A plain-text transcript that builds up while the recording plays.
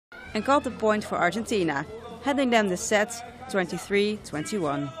and called the point for Argentina, handing them the set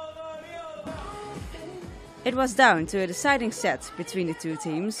 23-21. It was down to a deciding set between the two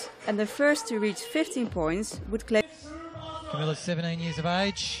teams, and the first to reach 15 points would claim. Camilla's 17 years of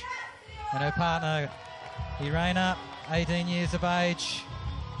age, and her partner Irene, 18 years of age.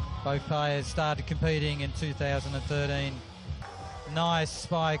 Both players started competing in 2013. Nice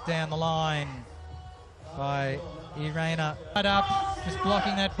spike down the line by Irene. Right up, just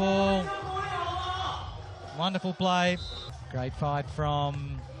blocking that ball. Wonderful play. Great fight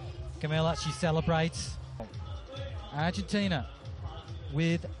from Camilla. She celebrates. Argentina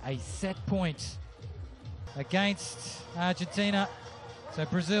with a set point against Argentina. So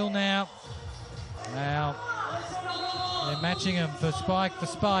Brazil now they're matching them for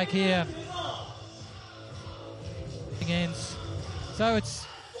spike here. Ends. So it's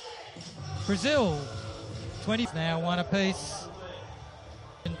Brazil 20 now, one apiece.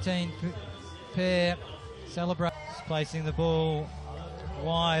 17 pair celebrates, placing the ball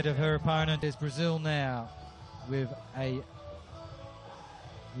wide of her opponent. Is Brazil now with a.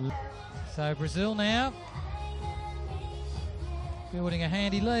 So Brazil now building a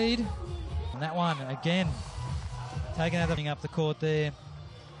handy lead. And that one again taking everything up the court there.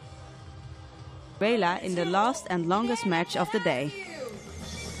 Venezuela in the last and longest match of the day.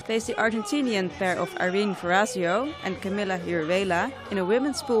 Faced the Argentinian pair of Irene Verasio and Camila Irene in a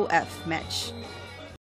women's Pool F match.